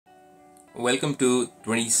Welcome to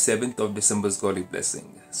 27th of December's Godly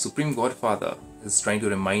Blessing. Supreme Godfather is trying to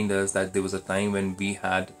remind us that there was a time when we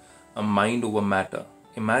had a mind over matter.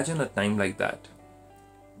 Imagine a time like that.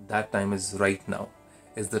 That time is right now.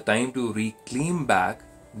 It's the time to reclaim back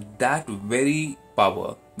that very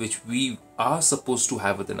power which we are supposed to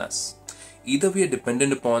have within us. Either we are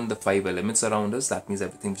dependent upon the five elements around us, that means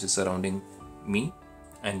everything which is surrounding me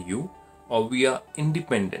and you, or we are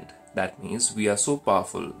independent. That means we are so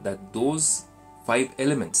powerful that those five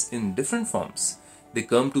elements in different forms, they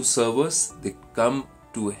come to serve us, they come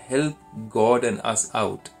to help God and us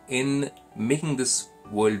out in making this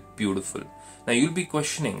world beautiful. Now you'll be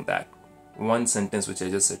questioning that one sentence which I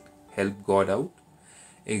just said, help God out?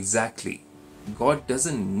 Exactly. God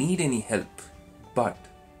doesn't need any help. But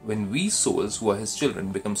when we souls who are His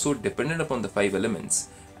children become so dependent upon the five elements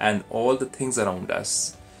and all the things around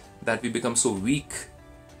us, that we become so weak.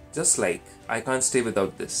 Just like, I can't stay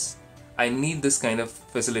without this. I need this kind of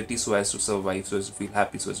facility so as to survive, so as to feel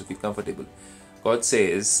happy, so as to feel comfortable. God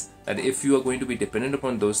says that if you are going to be dependent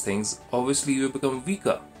upon those things, obviously you become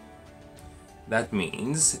weaker. That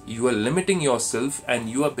means you are limiting yourself and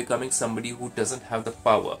you are becoming somebody who doesn't have the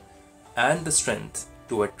power and the strength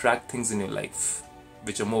to attract things in your life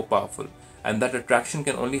which are more powerful. And that attraction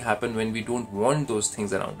can only happen when we don't want those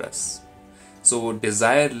things around us. So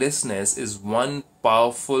desirelessness is one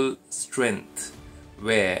powerful strength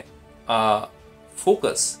where our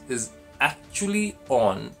focus is actually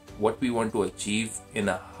on what we want to achieve in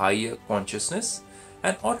a higher consciousness,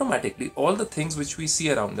 and automatically all the things which we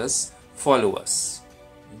see around us follow us.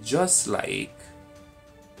 Just like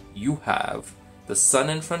you have the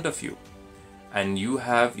sun in front of you and you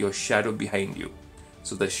have your shadow behind you.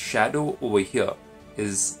 So the shadow over here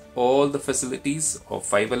is all the facilities of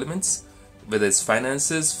five elements, whether it's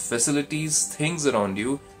finances, facilities, things around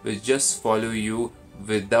you which just follow you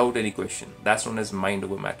without any question. That's known as mind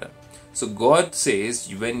over matter. So God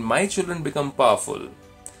says, when my children become powerful,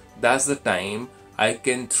 that's the time I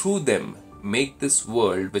can through them make this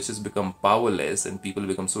world which has become powerless and people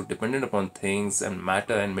become so dependent upon things and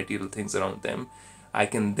matter and material things around them, I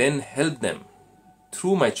can then help them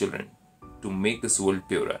through my children to make this world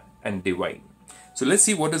purer and divine. So let's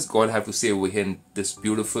see what does God have to say over here in this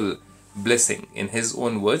beautiful blessing. In His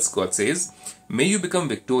own words, God says, may you become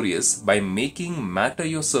victorious by making matter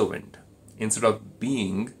your servant instead of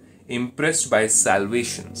being impressed by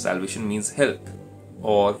salvation. Salvation means help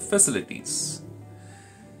or facilities.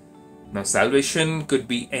 Now salvation could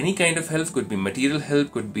be any kind of help, could be material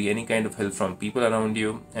help, could be any kind of help from people around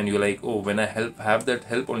you, and you're like, oh, when I have that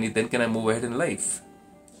help, only then can I move ahead in life.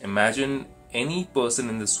 Imagine any person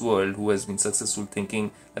in this world who has been successful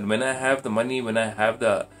thinking that when I have the money, when I have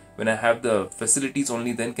the facilities,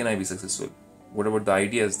 only then can I be successful. What about the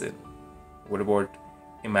ideas then? What about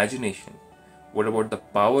imagination? What about the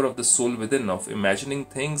power of the soul within, of imagining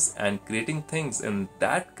things and creating things, and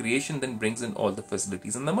that creation then brings in all the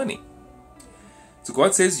facilities and the money. So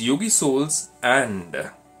God says yogi souls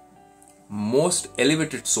and most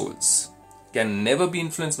elevated souls can never be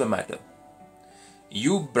influenced by matter.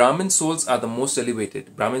 You Brahmin souls are the most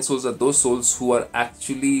elevated. Brahmin souls are those souls who are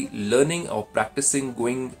actually learning or practicing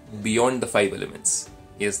going beyond the five elements.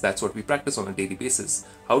 Yes, that's what we practice on a daily basis.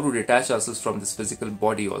 How to detach ourselves from this physical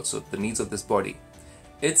body also, the needs of this body.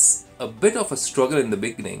 It's a bit of a struggle in the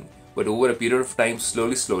beginning, but over a period of time,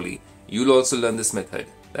 slowly, you'll also learn this method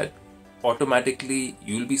that automatically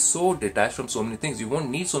you'll be so detached from so many things. You won't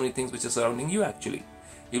need so many things which are surrounding you actually.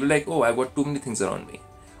 You'll be like, oh, I've got too many things around me.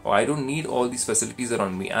 Or I don't need all these facilities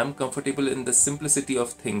around me. I'm comfortable in the simplicity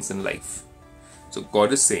of things in life. So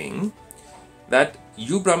God is saying that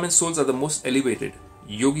you Brahmin souls are the most elevated,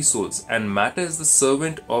 yogi souls, and matter is the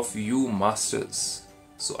servant of you masters.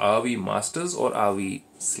 So are we masters or are we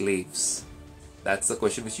slaves? That's the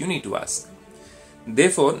question which you need to ask.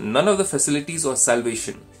 Therefore, none of the facilities or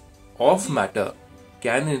salvation of matter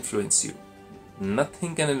can influence you.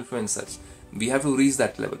 Nothing can influence us. We have to reach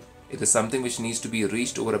that level. It is something which needs to be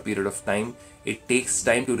reached over a period of time. It takes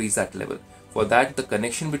time to reach that level. For that, the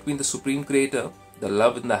connection between the Supreme Creator, the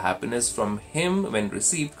love and the happiness from Him when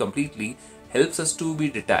received completely, helps us to be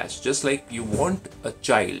detached. Just like you want a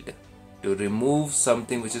child to remove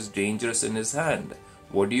something which is dangerous in his hand.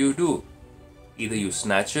 What do? Either you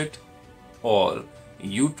snatch it or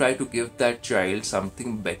you try to give that child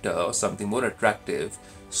something better or something more attractive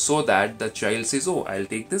so that the child says, oh, I'll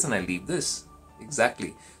take this and I'll leave this.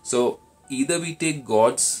 Exactly. So either we take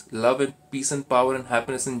God's love and peace and power and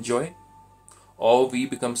happiness and joy, or we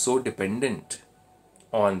become so dependent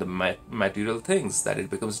on the material things that it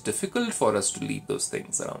becomes difficult for us to leave those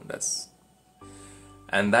things around us.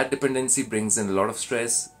 And that dependency brings in a lot of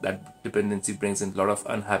stress, that dependency brings in a lot of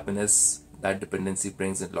unhappiness, that dependency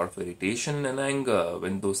brings in a lot of irritation and anger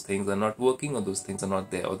when those things are not working, or those things are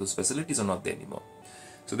not there, or those facilities are not there anymore.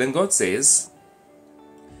 So then God says,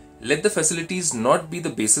 let the facilities not be the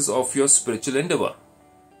basis of your spiritual endeavor.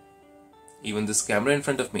 Even this camera in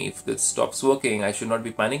front of me, if this stops working, I should not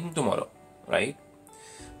be panicking tomorrow, right?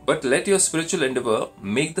 But let your spiritual endeavor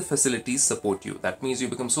make the facilities support you. That means you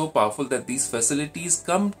become so powerful that these facilities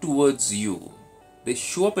come towards you. They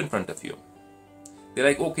show up in front of you. They're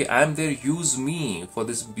like, okay, I'm there, use me for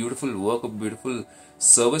this beautiful work, or beautiful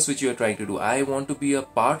service which you are trying to do. I want to be a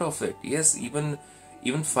part of it. Yes, even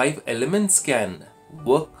 5 elements can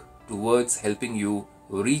work towards helping you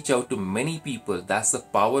reach out to many people. That's the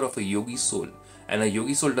power of a yogi soul. And a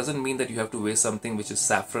yogi soul doesn't mean that you have to wear something which is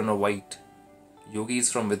saffron or white. Yogi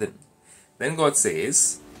is from within. Then God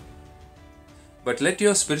says, but let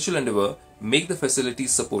your spiritual endeavor make the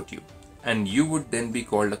facilities support you, and you would then be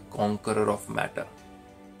called a conqueror of matter.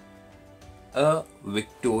 A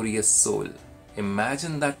victorious soul.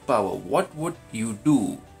 Imagine that power. What would you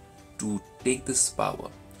do to take this power?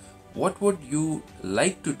 What would you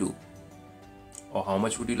like to do? Or how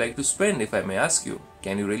much would you like to spend, if I may ask you?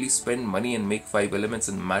 Can you really spend money and make 5 elements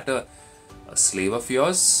in matter a slave of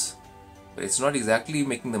yours? But it's not exactly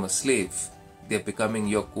making them a slave. They're becoming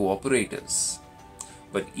your cooperators.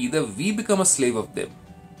 But either we become a slave of them.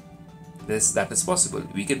 That is possible.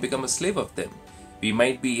 We can become a slave of them. We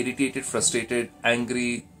might be irritated, frustrated,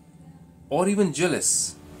 angry, or even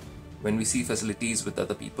jealous when we see facilities with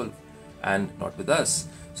other people and not with us.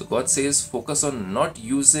 So God says, focus on not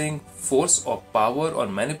using force or power or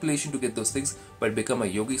manipulation to get those things, but become a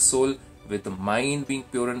yogi soul with the mind being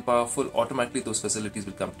pure and powerful. Automatically those facilities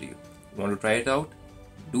will come to you. You want to try it out?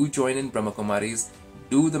 Do join in Brahmakumaris,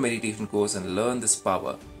 do the meditation course and learn this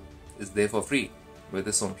power. It's there for free with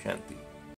this Om Shanti.